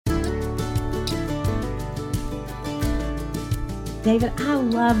David, I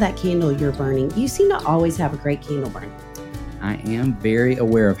love that candle you're burning. You seem to always have a great candle burn. I am very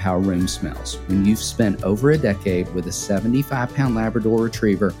aware of how a room smells. When you've spent over a decade with a 75-pound Labrador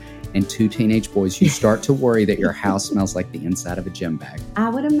Retriever and 2 teenage boys, you start to worry that your house smells like the inside of a gym bag. I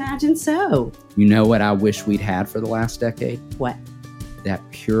would imagine so. You know what I wish we'd had for the last decade? What? That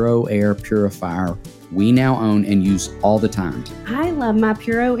Puro Air purifier we now own and use all the time. I love my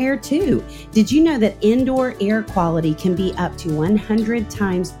Puro Air too. Did you know that indoor air quality can be up to 100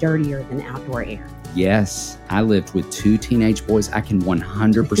 times dirtier than outdoor air? Yes, I lived with 2 teenage boys. I can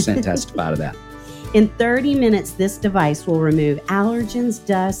 100% testify to that. In 30 minutes, this device will remove allergens,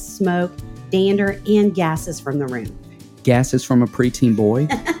 dust, smoke, dander, and gases from the room. Gases from a preteen boy?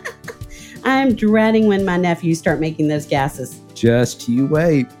 I'm dreading when my nephews start making those gases. Just you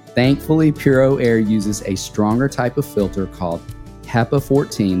wait. Thankfully, Puro Air uses a stronger type of filter called HEPA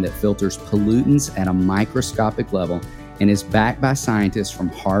 14 that filters pollutants at a microscopic level and is backed by scientists from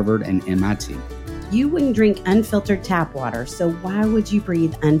Harvard and MIT. You wouldn't drink unfiltered tap water, so why would you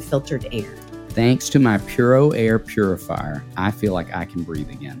breathe unfiltered air? Thanks to my Puro Air purifier, I feel like I can breathe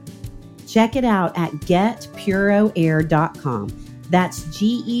again. Check it out at getpuroair.com. That's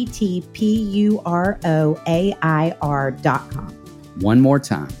GETPUROAIR.com. One more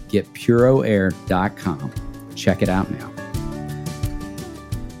time, getpuroair.com. Check it out now.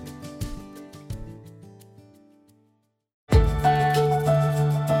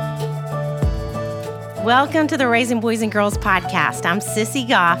 Welcome to the Raising Boys and Girls podcast. I'm Sissy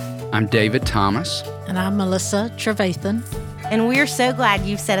Goff. I'm David Thomas. And I'm Melissa Trevathan. And we're so glad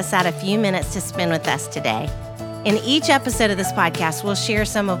you've set aside a few minutes to spend with us today. In each episode of this podcast, we'll share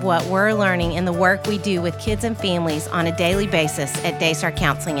some of what we're learning in the work we do with kids and families on a daily basis at Daystar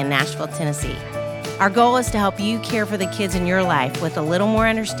Counseling in Nashville, Tennessee. Our goal is to help you care for the kids in your life with a little more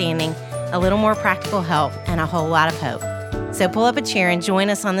understanding, a little more practical help, and a whole lot of hope. So pull up a chair and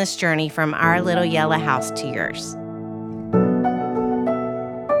join us on this journey from our little yellow house to yours.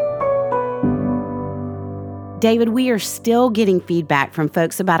 David, we are still getting feedback from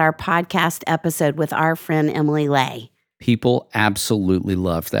folks about our podcast episode with our friend Emily Lay. People absolutely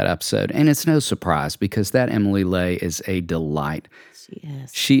loved that episode, and it's no surprise because that Emily Lay is a delight.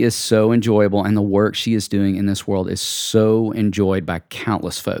 She is so enjoyable, and the work she is doing in this world is so enjoyed by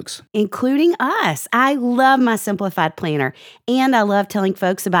countless folks. Including us. I love my Simplified Planner, and I love telling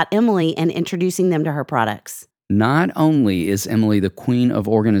folks about Emily and introducing them to her products. Not only is Emily the queen of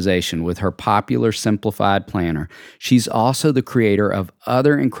organization with her popular Simplified Planner, she's also the creator of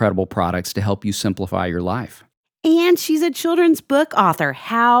other incredible products to help you simplify your life. And she's a children's book author.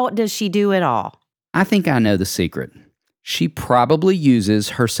 How does she do it all? I think I know the secret. She probably uses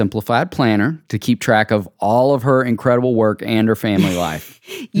her Simplified Planner to keep track of all of her incredible work and her family life.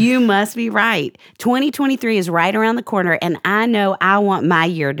 You must be right. 2023 is right around the corner, and I know I want my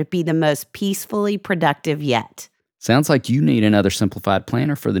year to be the most peacefully productive yet. Sounds like you need another Simplified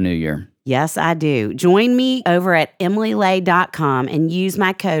Planner for the new year. Yes, I do. Join me over at emilylay.com and use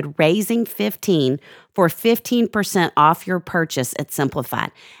my code RAISING15 for 15% off your purchase at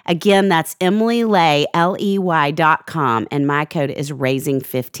Simplified. Again, that's emilylay.com, and my code is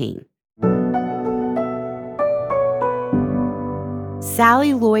RAISING15.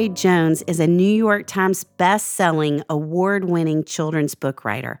 Sally Lloyd-Jones is a New York Times best-selling, award-winning children's book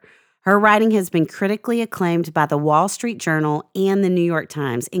writer. Her writing has been critically acclaimed by the Wall Street Journal and the New York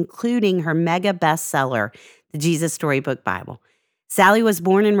Times, including her mega bestseller, The Jesus Storybook Bible. Sally was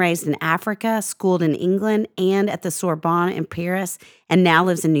born and raised in Africa, schooled in England and at the Sorbonne in Paris, and now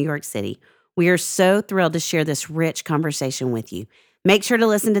lives in New York City. We are so thrilled to share this rich conversation with you. Make sure to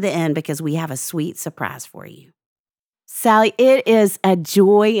listen to the end because we have a sweet surprise for you. Sally, it is a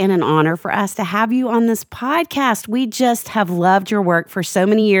joy and an honor for us to have you on this podcast. We just have loved your work for so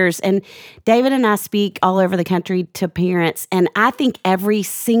many years. And David and I speak all over the country to parents. And I think every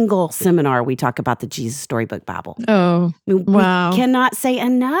single seminar we talk about the Jesus Storybook Bible. Oh, wow. We cannot say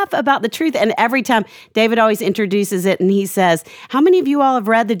enough about the truth. And every time David always introduces it and he says, how many of you all have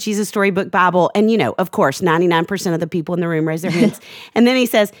read the Jesus Storybook Bible? And, you know, of course, 99% of the people in the room raise their hands. And then he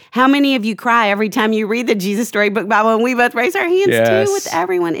says, how many of you cry every time you read the Jesus Storybook Bible? And we both raise our hands too with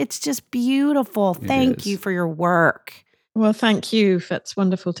everyone. It's just beautiful. Thank you for your work. Well, thank you. That's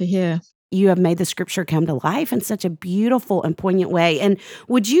wonderful to hear. You have made the scripture come to life in such a beautiful and poignant way. And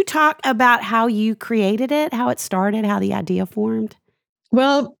would you talk about how you created it, how it started, how the idea formed?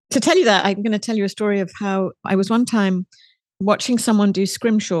 Well, to tell you that, I'm going to tell you a story of how I was one time watching someone do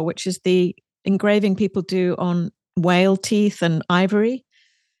scrimshaw, which is the engraving people do on whale teeth and ivory.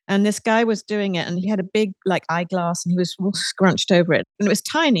 And this guy was doing it and he had a big like eyeglass and he was all scrunched over it. And it was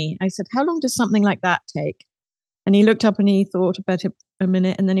tiny. I said, how long does something like that take? And he looked up and he thought about it a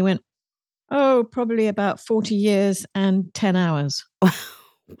minute, and then he went, "Oh, probably about 40 years and 10 hours."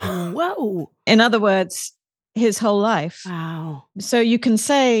 Whoa. In other words, his whole life. Wow. So you can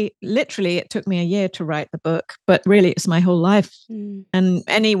say, literally, it took me a year to write the book, but really it's my whole life. And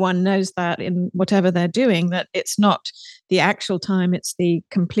anyone knows that in whatever they're doing, that it's not the actual time, it's the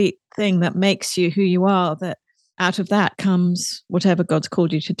complete thing that makes you who you are, that out of that comes whatever God's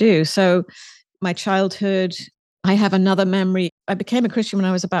called you to do. So my childhood, I have another memory. I became a Christian when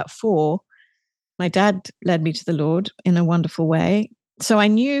I was about 4. My dad led me to the Lord in a wonderful way. So I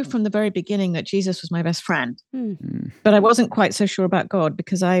knew from the very beginning that Jesus was my best friend. But I wasn't quite so sure about God,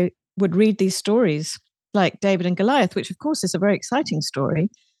 because I would read these stories like David and Goliath, which of course is a very exciting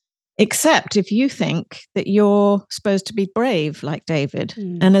story, except if you think that you're supposed to be brave like David.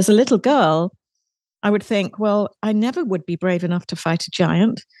 And as a little girl, I would think, well, I never would be brave enough to fight a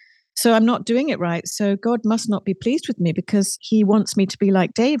giant. So I'm not doing it right. So God must not be pleased with me because he wants me to be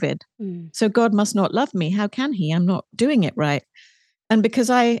like David. So God must not love me. How can he? I'm not doing it right. And because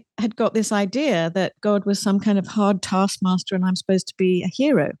I had got this idea that God was some kind of hard taskmaster and I'm supposed to be a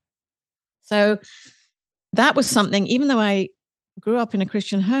hero. So that was something, even though I grew up in a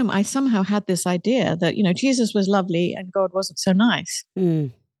Christian home, I somehow had this idea that, Jesus was lovely and God wasn't so nice.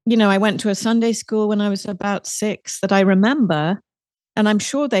 I went to a Sunday school when I was about 6 that I remember, and I'm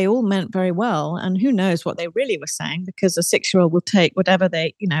sure they all meant very well. And who knows what they really were saying, because a 6-year-old will take whatever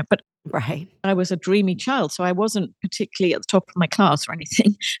but Right. I was a dreamy child, so I wasn't particularly at the top of my class or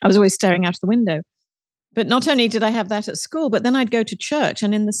anything. I was always staring out of the window. But not only did I have that at school, but then I'd go to church,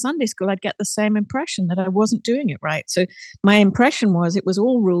 and in the Sunday school, I'd get the same impression that I wasn't doing it right. So my impression was it was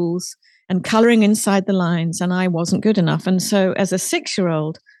all rules and coloring inside the lines, and I wasn't good enough. And so as a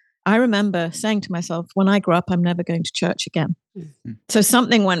 6-year-old, I remember saying to myself, when I grow up, I'm never going to church again. So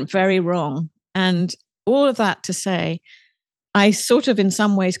something went very wrong. And all of that to say, I sort of in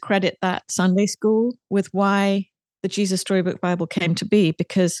some ways credit that Sunday school with why the Jesus Storybook Bible came to be,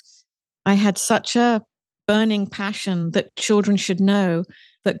 because I had such a burning passion that children should know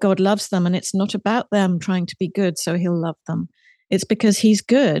that God loves them, and it's not about them trying to be good so he'll love them. It's because he's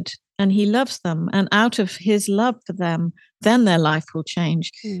good and he loves them, and out of his love for them, then their life will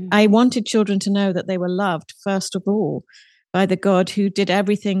change. I wanted children to know that they were loved, first of all, by the God who did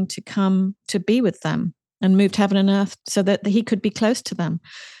everything to come to be with them and moved heaven and earth so that he could be close to them.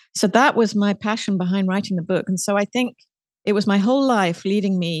 So that was my passion behind writing the book. And so I think it was my whole life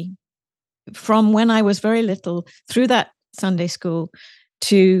leading me from when I was very little through that Sunday school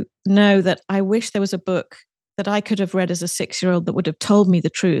to know that I wish there was a book that I could have read as a 6-year-old that would have told me the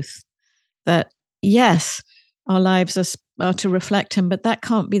truth, that yes, our lives are to reflect him, but that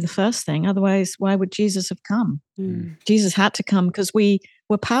can't be the first thing. Otherwise, why would Jesus have come? Jesus had to come because we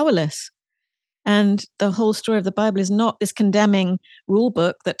were powerless. And the whole story of the Bible is not this condemning rule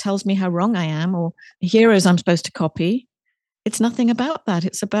book that tells me how wrong I am or heroes I'm supposed to copy. It's nothing about that.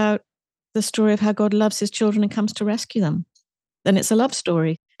 It's about the story of how God loves his children and comes to rescue them. And it's a love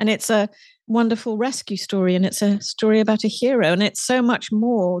story. And it's a wonderful rescue story. And it's a story about a hero. And it's so much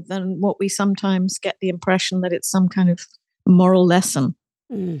more than what we sometimes get the impression that it's some kind of moral lesson.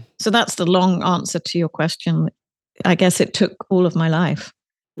 So that's the long answer to your question. I guess it took all of my life.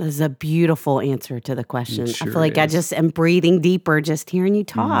 That is a beautiful answer to the question. It sure I feel like I is. just am breathing deeper just hearing you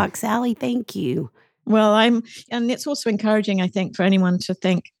talk. Sally, thank you. Well, and it's also encouraging, I think, for anyone to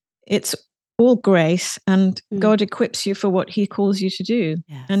think it's all grace and God equips you for what he calls you to do.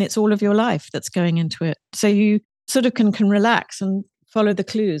 Yes. And it's all of your life that's going into it. So you sort of can relax and follow the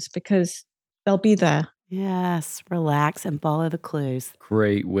clues because they'll be there. Yes, relax and follow the clues.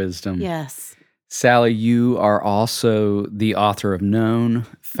 Great wisdom. Yes. Sally, you are also the author of Known,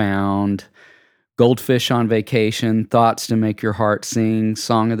 Found, Goldfish on Vacation, Thoughts to Make Your Heart Sing,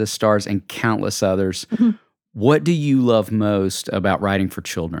 Song of the Stars, and countless others. What do you love most about writing for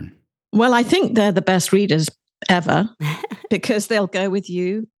children? Well, I think they're the best readers ever because they'll go with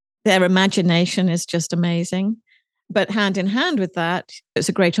you. Their imagination is just amazing. But hand in hand with that, it's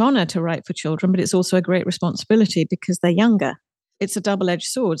a great honor to write for children, but it's also a great responsibility because they're younger. It's a double-edged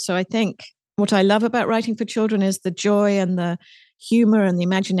sword. So I think what I love about writing for children is the joy and the humor and the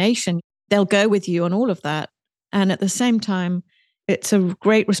imagination. They'll go with you on all of that. And at the same time, it's a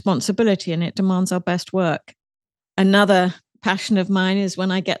great responsibility and it demands our best work. Another passion of mine is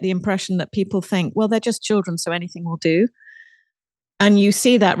when I get the impression that people think, well, they're just children, so anything will do. And you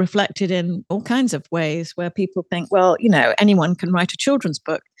see that reflected in all kinds of ways where people think, well, anyone can write a children's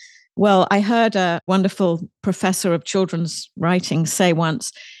book. Well, I heard a wonderful professor of children's writing say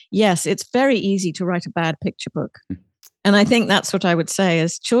once, yes, it's very easy to write a bad picture book. And I think that's what I would say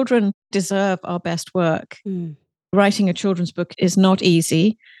is children deserve our best work. writing a children's book is not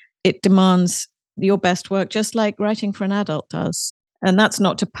easy. It demands your best work, just like writing for an adult does. And that's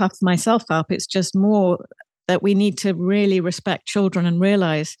not to puff myself up. It's just more that we need to really respect children and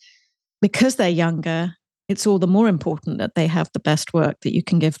realize because they're younger, it's all the more important that they have the best work that you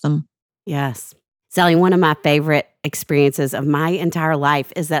can give them. Yes. Sally, one of my favorite experiences of my entire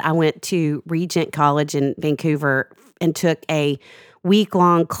life is that I went to Regent College in Vancouver and took a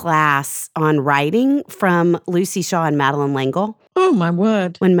week-long class on writing from Lucy Shaw and Madeline L'Engle. Oh, my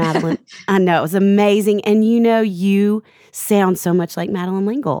word. When Madeline, I know, it was amazing. And you sound so much like Madeline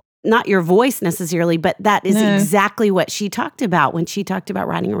L'Engle. Not your voice necessarily, but that is exactly what she talked about when she talked about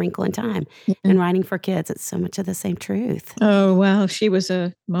writing A Wrinkle in Time and writing for kids. It's so much of the same truth. Oh, well, she was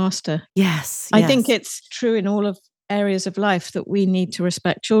a master. Yes. I think it's true in all of areas of life that we need to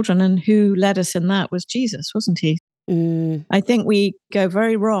respect children. And who led us in that was Jesus, wasn't he? I think we go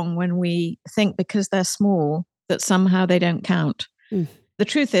very wrong when we think because they're small that somehow they don't count. The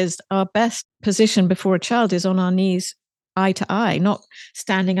truth is our best position before a child is on our knees, eye to eye, not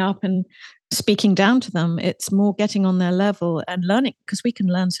standing up and speaking down to them. It's more getting on their level and learning, because we can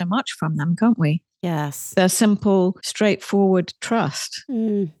learn so much from them, can't we? Yes. Their simple, straightforward trust.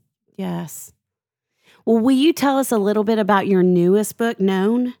 Yes. Well, will you tell us a little bit about your newest book,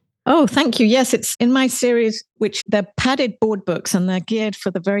 Known? Oh, thank you. Yes, it's in my series, which they're padded board books and they're geared for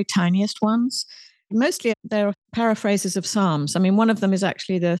the very tiniest ones. Mostly they're paraphrases of Psalms. I mean, one of them is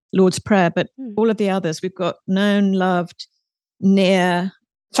actually the Lord's Prayer, but all of the others, we've got known, loved, near,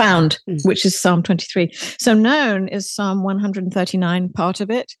 found, which is Psalm 23. So known is Psalm 139, part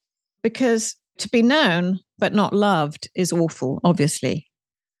of it, because to be known but not loved is awful, obviously.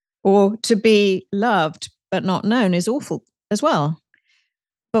 Or to be loved but not known is awful as well.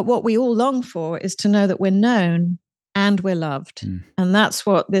 But what we all long for is to know that we're known and we're loved. And that's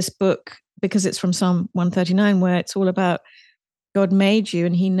what this book, because it's from Psalm 139, where it's all about God made you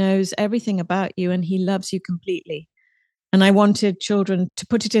and he knows everything about you and he loves you completely. And I wanted children to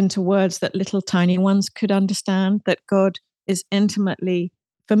put it into words that little tiny ones could understand, that God is intimately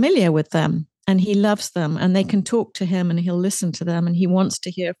familiar with them and he loves them and they can talk to him and he'll listen to them and he wants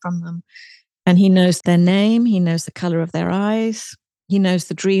to hear from them. And he knows their name. He knows the color of their eyes. He knows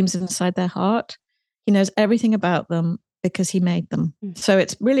the dreams inside their heart. He knows everything about them because he made them. So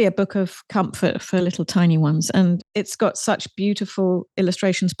it's really a book of comfort for little tiny ones. And it's got such beautiful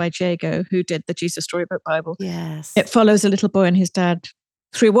illustrations by Jago, who did the Jesus Storybook Bible. Yes. It follows a little boy and his dad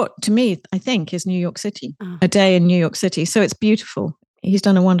through what, to me, I think is New York City, a day in New York City. So it's beautiful. He's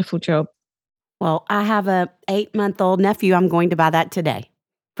done a wonderful job. Well, I have a 8-month-old nephew. I'm going to buy that today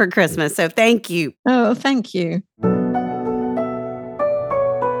for Christmas. So thank you. Oh, thank you.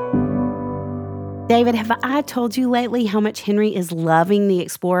 David, have I told you lately how much Henry is loving the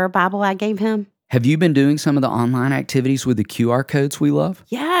Explorer Bible I gave him? Have you been doing some of the online activities with the QR codes we love?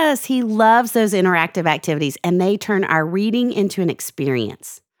 Yes, he loves those interactive activities, and they turn our reading into an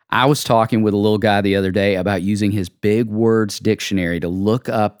experience. I was talking with a little guy the other day about using his big words dictionary to look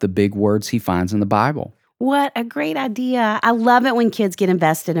up the big words he finds in the Bible. What a great idea. I love it when kids get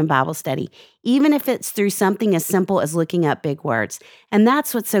invested in Bible study, even if it's through something as simple as looking up big words. And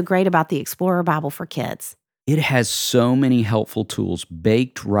that's what's so great about the Explorer Bible for Kids. It has so many helpful tools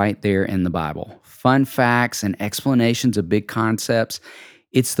baked right there in the Bible. Fun facts and explanations of big concepts.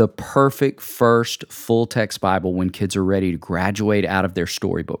 It's the perfect first full-text Bible when kids are ready to graduate out of their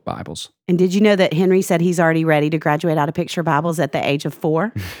storybook Bibles. And did you know that Henry said he's already ready to graduate out of picture Bibles at the age of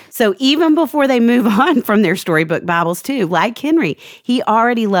 4? So even before they move on from their storybook Bibles too, like Henry, he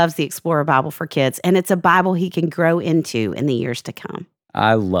already loves the Explorer Bible for Kids, and it's a Bible he can grow into in the years to come.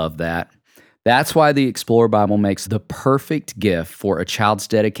 I love that. That's why the Explorer Bible makes the perfect gift for a child's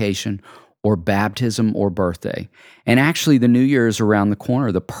dedication or baptism or birthday. And actually, the new year is around the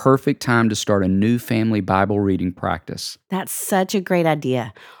corner, the perfect time to start a new family Bible reading practice. That's such a great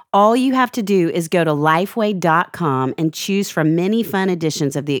idea. All you have to do is go to lifeway.com and choose from many fun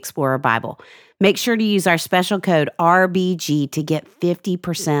editions of the Explorer Bible. Make sure to use our special code RBG to get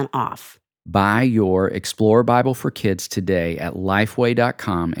 50% off. Buy your Explorer Bible for Kids today at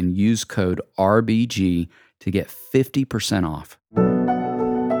lifeway.com and use code RBG to get 50% off.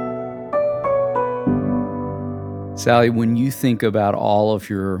 Sally, when you think about all of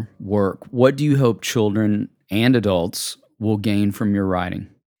your work, what do you hope children and adults will gain from your writing?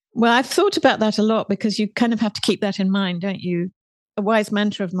 Well, I've thought about that a lot because you kind of have to keep that in mind, don't you? A wise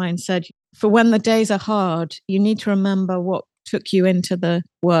mentor of mine said, for when the days are hard, you need to remember what took you into the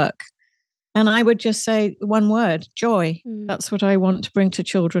work. And I would just say one word, joy. That's what I want to bring to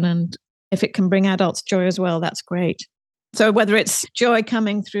children. And if it can bring adults joy as well, that's great. So whether it's joy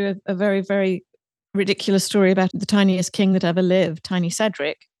coming through a very, very ridiculous story about the tiniest king that ever lived, Tiny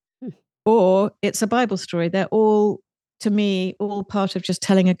Cedric, or it's a Bible story. They're all, to me, all part of just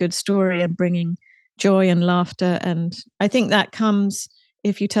telling a good story and bringing joy and laughter. And I think that comes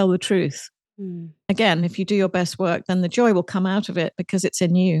if you tell the truth. Again, if you do your best work, then the joy will come out of it because it's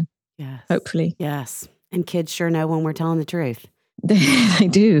in you. Yes. Hopefully. Yes. And kids sure know when we're telling the truth. They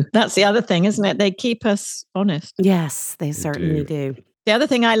do. That's the other thing, isn't it? They keep us honest. Yes, they certainly do. The other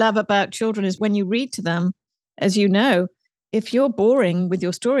thing I love about children is when you read to them, as you know, if you're boring with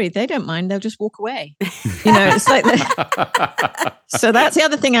your story, they don't mind. They'll just walk away. It's like So that's the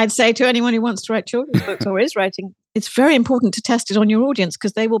other thing I'd say to anyone who wants to write children's books or is writing. It's very important to test it on your audience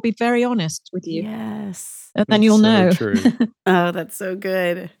because they will be very honest with you. Yes. And then you'll know. True. Oh, that's so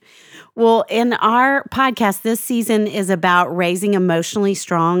good. Well, in our podcast, this season is about raising emotionally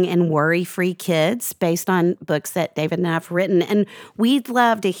strong and worry-free kids based on books that David and I have written. And we'd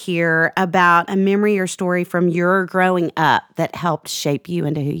love to hear about a memory or story from your growing up that helped shape you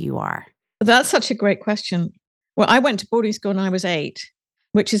into who you are. That's such a great question. Well, I went to boarding school when I was 8,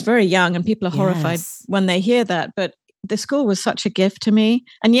 which is very young, and people are horrified when they hear that. But the school was such a gift to me.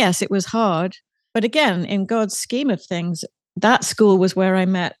 And yes, it was hard. But again, in God's scheme of things, that school was where I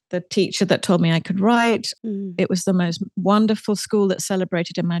met the teacher that told me I could write. It was the most wonderful school that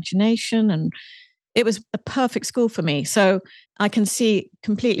celebrated imagination, and it was a perfect school for me. So I can see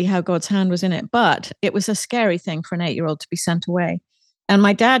completely how God's hand was in it. But it was a scary thing for an 8-year-old to be sent away. And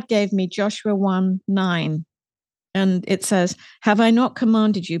my dad gave me Joshua 1:9. And it says, "Have I not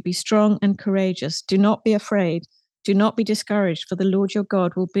commanded you, be strong and courageous. Do not be afraid. Do not be discouraged, for the Lord your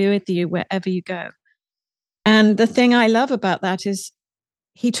God will be with you wherever you go." And the thing I love about that is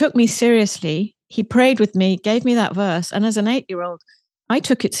he took me seriously. He prayed with me, gave me that verse. And as an 8-year-old, I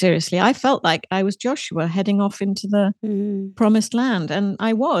took it seriously. I felt like I was Joshua heading off into the promised land. And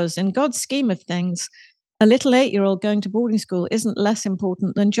I was. In God's scheme of things, a little 8-year-old going to boarding school isn't less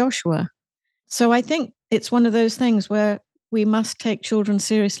important than Joshua. So I think it's one of those things where we must take children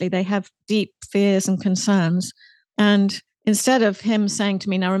seriously. They have deep fears and concerns. And instead of him saying to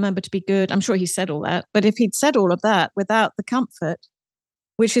me, "Now remember to be good," I'm sure he said all that. But if he'd said all of that without the comfort,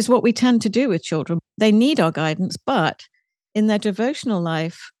 which is what we tend to do with children, they need our guidance. But in their devotional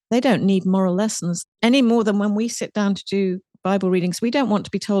life, they don't need moral lessons any more than when we sit down to do Bible readings. We don't want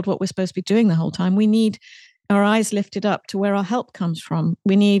to be told what we're supposed to be doing the whole time. We need our eyes lifted up to where our help comes from.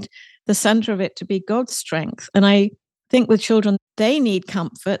 We need the center of it to be God's strength. And I think with children, they need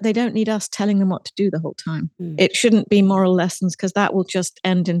comfort. They don't need us telling them what to do the whole time. It shouldn't be moral lessons because that will just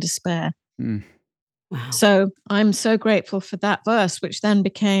end in despair. Wow. So I'm so grateful for that verse, which then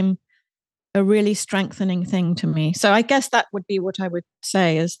became a really strengthening thing to me. So I guess that would be what I would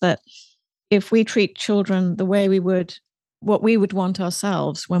say, is that if we treat children the way we would, what we would want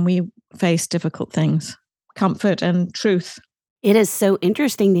ourselves when we face difficult things, comfort and truth. It is so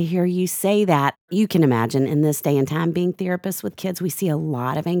interesting to hear you say that. You can imagine in this day and time being therapists with kids, we see a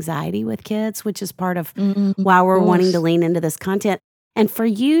lot of anxiety with kids, which is part of why we're wanting to lean into this content. And for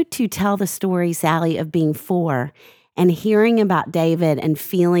you to tell the story, Sally, of being 4 and hearing about David and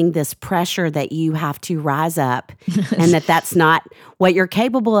feeling this pressure that you have to rise up and that's not what you're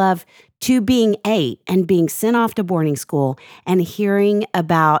capable of, to being 8 and being sent off to boarding school and hearing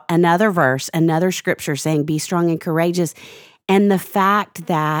about another verse, another scripture saying, "Be strong and courageous." And the fact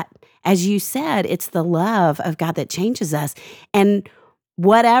that, as you said, it's the love of God that changes us. And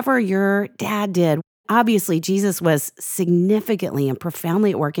whatever your dad did, obviously Jesus was significantly and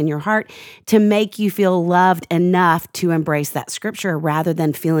profoundly at work in your heart to make you feel loved enough to embrace that scripture rather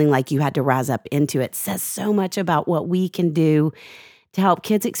than feeling like you had to rise up into it. It says so much about what we can do to help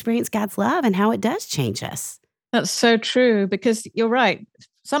kids experience God's love and how it does change us. That's so true, because you're right.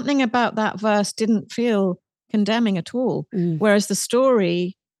 Something about that verse didn't feel condemning at all. Whereas the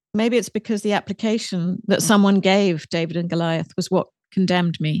story, maybe it's because the application that someone gave David and Goliath was what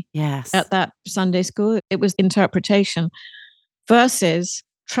condemned me. Yes. At that Sunday school, it was interpretation versus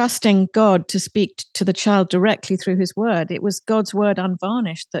trusting God to speak to the child directly through his word. It was God's word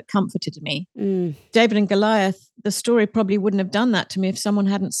unvarnished that comforted me. David and Goliath, the story probably wouldn't have done that to me if someone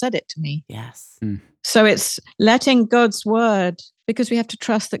hadn't said it to me. Yes. So it's letting God's word, because we have to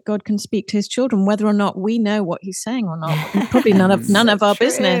trust that God can speak to his children, whether or not we know what he's saying or not. Probably none of our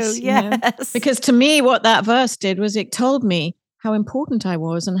business. Yes. Because to me, what that verse did was it told me how important I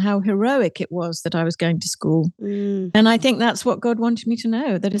was and how heroic it was that I was going to school. And I think that's what God wanted me to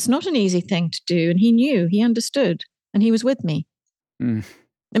know, that it's not an easy thing to do. And he knew, he understood, and he was with me. I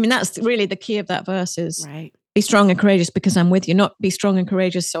mean, that's really the key of that verse is be strong and courageous because I'm with you, not be strong and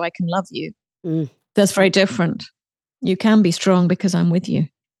courageous so I can love you. That's very different. You can be strong because I'm with you.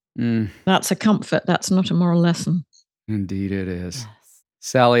 That's a comfort. That's not a moral lesson. Indeed it is. Yes.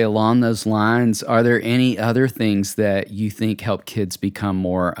 Sally, along those lines, are there any other things that you think help kids become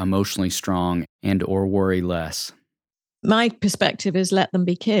more emotionally strong and or worry less? My perspective is let them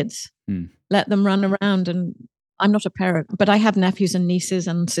be kids. Let them run around. And I'm not a parent, but I have nephews and nieces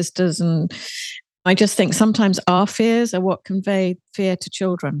and sisters. And I just think sometimes our fears are what convey fear to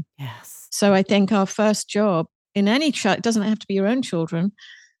children. Yes. So I think our first job in any child, it doesn't have to be your own children.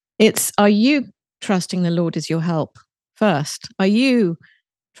 It's, are you trusting the Lord as your help first? Are you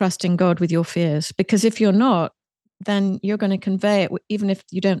trusting God with your fears? Because if you're not, then you're going to convey it. Even if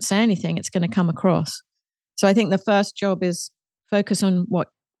you don't say anything, it's going to come across. So I think the first job is focus on what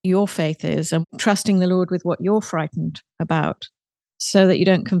your faith is and trusting the Lord with what you're frightened about so that you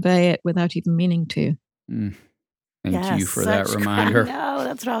don't convey it without even meaning to. Thank you for that reminder. No,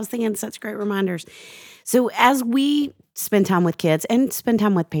 that's what I was thinking. Such great reminders. So as we spend time with kids and spend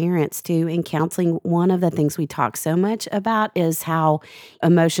time with parents too in counseling, one of the things we talk so much about is how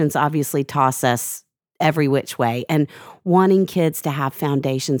emotions obviously toss us every which way and wanting kids to have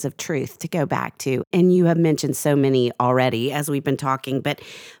foundations of truth to go back to. And you have mentioned so many already as we've been talking, but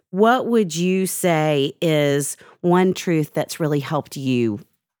what would you say is one truth that's really helped you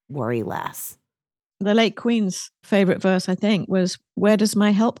worry less? The late Queen's favorite verse, I think, was, where does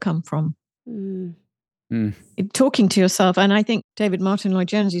my help come from? Talking to yourself. And I think David Martin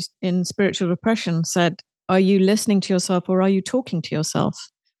Lloyd-Jones in Spiritual Repression said, are you listening to yourself or are you talking to yourself?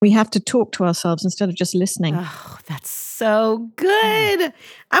 We have to talk to ourselves instead of just listening. Oh, that's so good.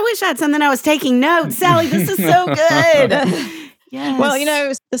 I wish I had something I was taking notes. Sally, this is so good. Yes.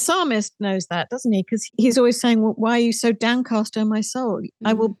 Well, the psalmist knows that, doesn't he? Because he's always saying, well, why are you so downcast, O my soul?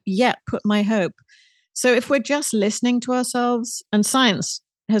 I will yet put my hope. So if we're just listening to ourselves, and science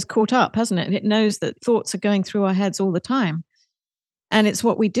has caught up, hasn't it? It knows that thoughts are going through our heads all the time. And it's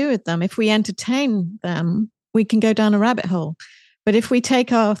what we do with them. If we entertain them, we can go down a rabbit hole. But if we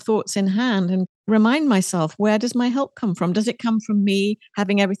take our thoughts in hand and remind myself, where does my help come from? Does it come from me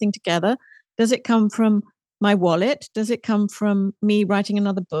having everything together? Does it come from my wallet? Does it come from me writing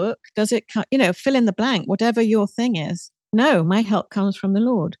another book? Does it come, fill in the blank, whatever your thing is. No, my help comes from the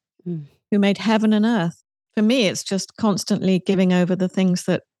Lord who made heaven and earth. For me, it's just constantly giving over the things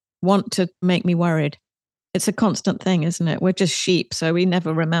that want to make me worried. It's a constant thing, isn't it? We're just sheep, so we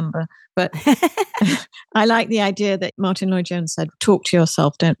never remember. But I like the idea that Martin Lloyd-Jones said, talk to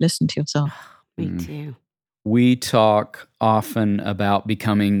yourself, don't listen to yourself. Me too. We talk often about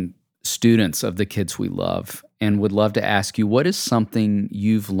becoming students of the kids we love and would love to ask you, what is something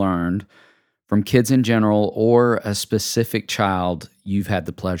you've learned from kids in general or a specific child you've had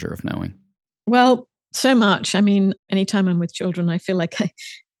the pleasure of knowing? Well, so much. I mean, anytime I'm with children, I feel like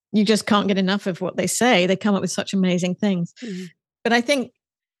you just can't get enough of what they say. They come up with such amazing things. But I think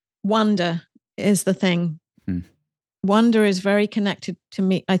wonder is the thing. Wonder is very connected to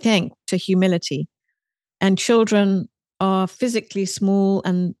me, I think, to humility. And children are physically small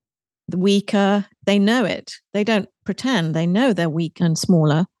and weaker. They know it. They don't pretend. They know they're weak and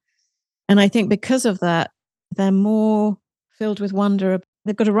smaller. And I think because of that, they're more filled with wonder.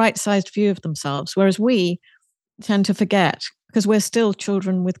 They've got a right-sized view of themselves, whereas we tend to forget because we're still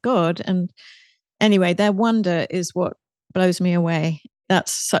children with God. And anyway, their wonder is what blows me away.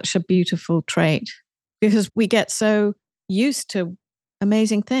 That's such a beautiful trait because we get so used to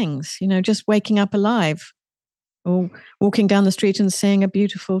amazing things, just waking up alive or walking down the street and seeing a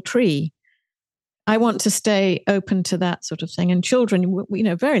beautiful tree. I want to stay open to that sort of thing. And children,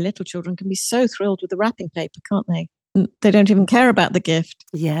 very little children can be so thrilled with the wrapping paper, can't they? They don't even care about the gift.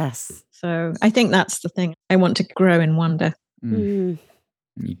 Yes. So I think that's the thing. I want to grow in wonder. Me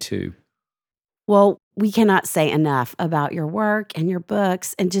too. Well, we cannot say enough about your work and your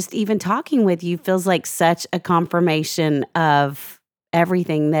books, and just even talking with you feels like such a confirmation of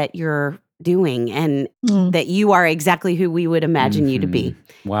everything that you're doing and that you are exactly who we would imagine you to be.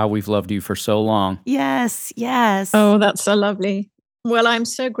 Wow, we've loved you for so long. Yes, yes. Oh, that's so lovely. Well, I'm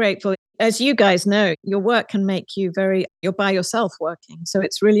so grateful. As you guys know, your work can make you you're by yourself working. So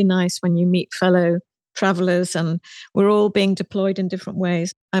it's really nice when you meet fellow travelers and we're all being deployed in different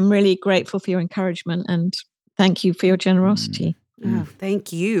ways. I'm really grateful for your encouragement and thank you for your generosity. Oh,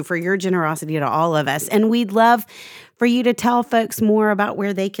 thank you for your generosity to all of us. And we'd love for you to tell folks more about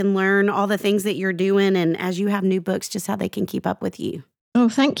where they can learn all the things that you're doing and as you have new books, just how they can keep up with you. Oh,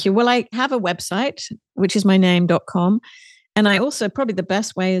 thank you. Well, I have a website, which is myname.com. And I also, probably the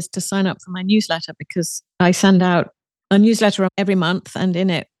best way is to sign up for my newsletter because I send out a newsletter every month and in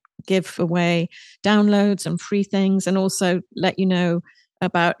it give away downloads and free things and also let you know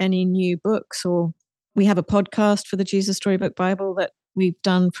about any new books. Or we have a podcast for the Jesus Storybook Bible that we've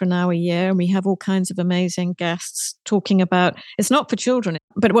done for now a year, and we have all kinds of amazing guests talking about, it's not for children,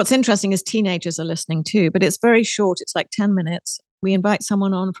 but what's interesting is teenagers are listening too, but it's very short. It's like 10 minutes. We invite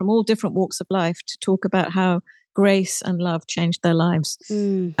someone on from all different walks of life to talk about how grace and love changed their lives.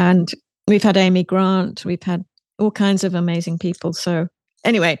 And we've had Amy Grant, we've had all kinds of amazing people. So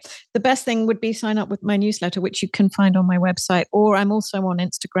anyway, the best thing would be sign up with my newsletter, which you can find on my website, or I'm also on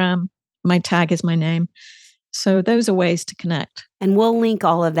Instagram. My tag is my name. So those are ways to connect. And we'll link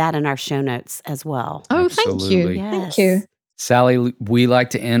all of that in our show notes as well. Oh, Absolutely. thank you. Thank you. Sally, we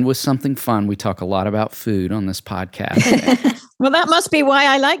like to end with something fun. We talk a lot about food on this podcast. Well, that must be why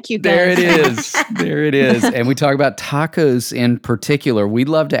I like you guys. There it is. There it is. And we talk about tacos in particular. We'd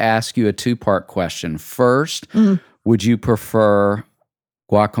love to ask you a two-part question. First, would you prefer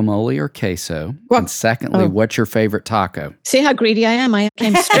guacamole or queso? And secondly, what's your favorite taco? See how greedy I am? I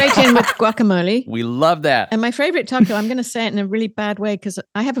came straight in with guacamole. We love that. And my favorite taco, I'm going to say it in a really bad way because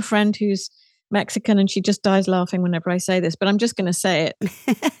I have a friend who's Mexican and she just dies laughing whenever I say this, but I'm just going to say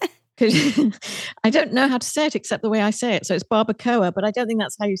it. Because I don't know how to say it except the way I say it. So it's barbacoa, but I don't think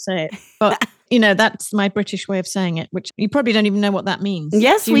that's how you say it. But, that's my British way of saying it, which you probably don't even know what that means.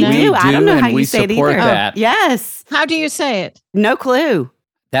 Yes, do we know? do. I don't know how you say it either. That. Oh, yes. How do you say it? No clue.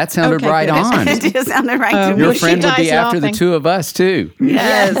 That sounded Okay, right good. on. It just sounded right to me. Your Well, she friend would be dies after the laughing. two of us, too.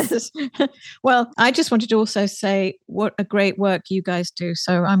 Yes. Well, I just wanted to also say what a great work you guys do.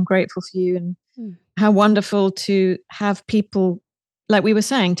 So I'm grateful for you and how wonderful to have people, like we were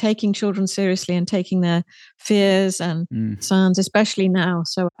saying, taking children seriously and taking their fears and concerns, especially now.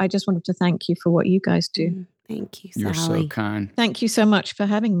 So I just wanted to thank you for what you guys do. Thank you, Sally. You're so kind. Thank you so much for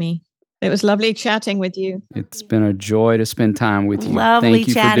having me. It was lovely chatting with you. It's been a joy to spend time with you. Lovely Thank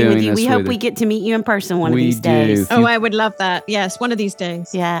you chatting for doing with you. this We hope with we us. get to meet you in person one of We these do. days. Oh, I would love that. Yes, one of these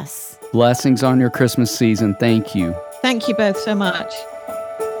days. Yes. Blessings on your Christmas season. Thank you. Thank you both so much.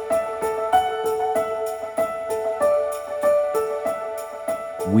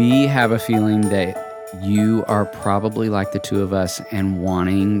 We have a feeling that you are probably like the two of us and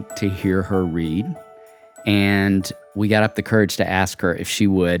wanting to hear her read. And we got up the courage to ask her if she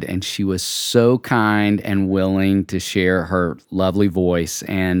would. And she was so kind and willing to share her lovely voice.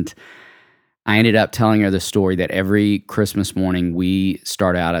 And I ended up telling her the story that every Christmas morning we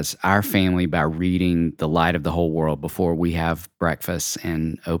start out as our family by reading The Light of the Whole World before we have breakfast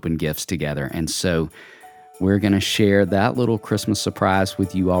and open gifts together. And so we're going to share that little Christmas surprise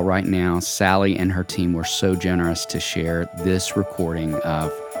with you all right now. Sally and her team were so generous to share this recording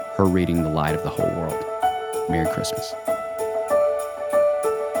of her reading The Light of the Whole World. Merry Christmas.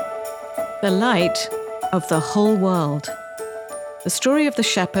 The Light of the Whole World. The story of the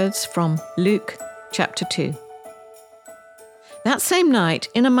shepherds from Luke chapter 2. That same night,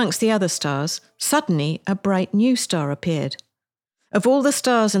 in amongst the other stars, suddenly a bright new star appeared. Of all the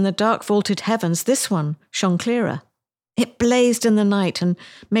stars in the dark vaulted heavens, this one shone clearer. It blazed in the night and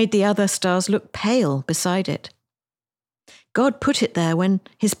made the other stars look pale beside it. God put it there when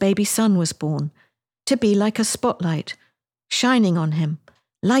his baby son was born, to be like a spotlight, shining on him,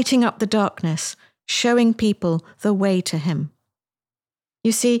 lighting up the darkness, showing people the way to him.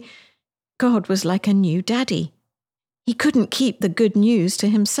 You see, God was like a new daddy. He couldn't keep the good news to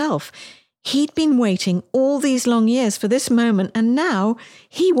himself. He'd been waiting all these long years for this moment, and now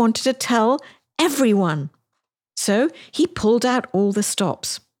he wanted to tell everyone. So he pulled out all the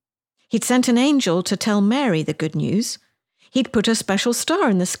stops. He'd sent an angel to tell Mary the good news. He'd put a special star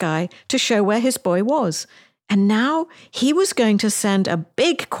in the sky to show where his boy was. And now he was going to send a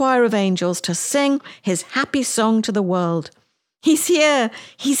big choir of angels to sing his happy song to the world. He's here.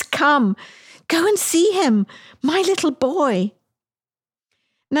 He's come. Go and see him, my little boy.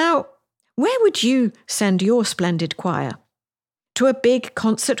 Now, where would you send your splendid choir? To a big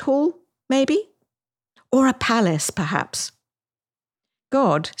concert hall, maybe? Or a palace, perhaps?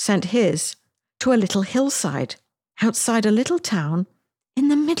 God sent his to a little hillside, outside a little town, in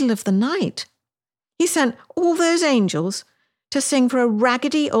the middle of the night. He sent all those angels to sing for a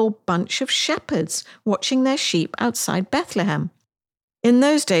raggedy old bunch of shepherds watching their sheep outside Bethlehem. In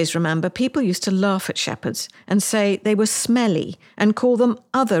those days, remember, people used to laugh at shepherds and say they were smelly and call them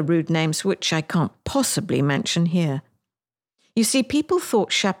other rude names which I can't possibly mention here. You see, people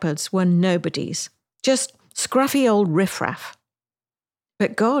thought shepherds were nobodies, just scruffy old riffraff.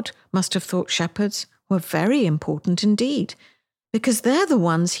 But God must have thought shepherds were very important indeed, because they're the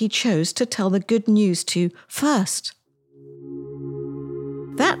ones he chose to tell the good news to first.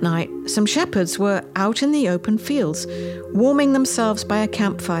 That night, some shepherds were out in the open fields, warming themselves by a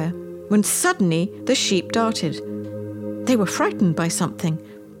campfire, when suddenly the sheep darted. They were frightened by something.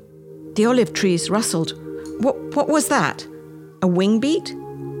 The olive trees rustled. What was that? A wing beat?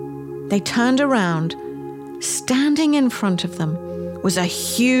 They turned around. Standing in front of them was a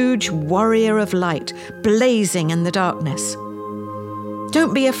huge warrior of light, blazing in the darkness.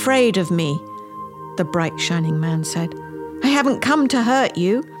 "Don't be afraid of me," the bright shining man said. "I haven't come to hurt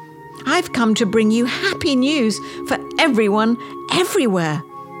you. I've come to bring you happy news for everyone, everywhere.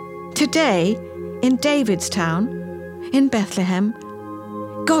 Today, in David's town, in Bethlehem,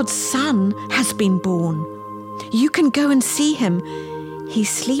 God's son has been born. You can go and see him. He's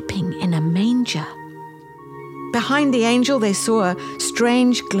sleeping in a manger." Behind the angel, they saw a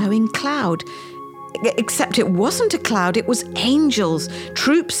strange glowing cloud. Except it wasn't a cloud, it was angels,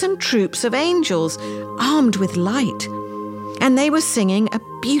 troops and troops of angels, armed with light. And they were singing a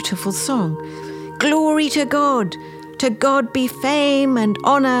beautiful song. "Glory to God be fame and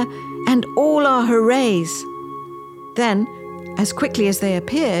honor and all our hoorays." Then, as quickly as they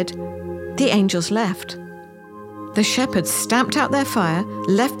appeared, the angels left. The shepherds stamped out their fire,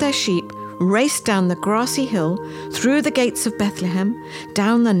 left their sheep, raced down the grassy hill, through the gates of Bethlehem,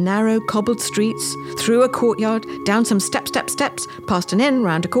 down the narrow cobbled streets, through a courtyard, down some steps, past an inn,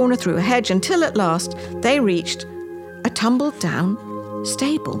 round a corner, through a hedge, until at last they reached a tumbled-down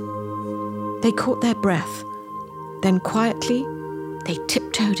stable. They caught their breath. Then quietly, they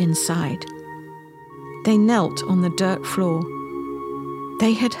tiptoed inside. They knelt on the dirt floor.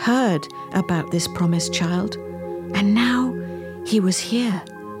 They had heard about this promised child, and now he was here.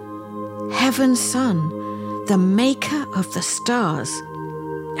 Heaven's son, the maker of the stars,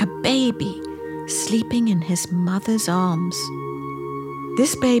 a baby sleeping in his mother's arms.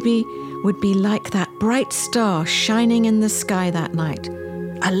 This baby would be like that bright star shining in the sky that night,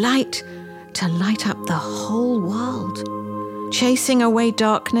 a light to light up the whole world, chasing away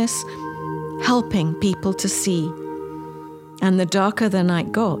darkness, helping people to see. And the darker the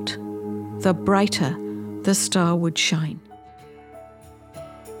night got, the brighter the star would shine.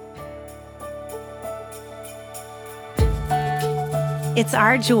 It's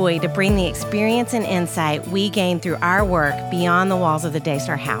our joy to bring the experience and insight we gain through our work beyond the walls of the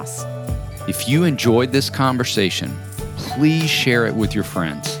Daystar House. If you enjoyed this conversation, please share it with your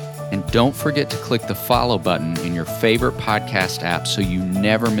friends. And don't forget to click the follow button in your favorite podcast app so you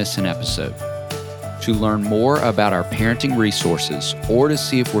never miss an episode. To learn more about our parenting resources or to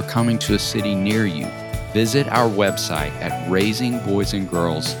see if we're coming to a city near you, visit our website at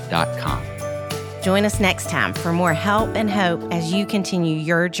raisingboysandgirls.com. Join us next time for more help and hope as you continue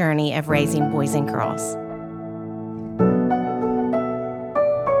your journey of raising boys and girls.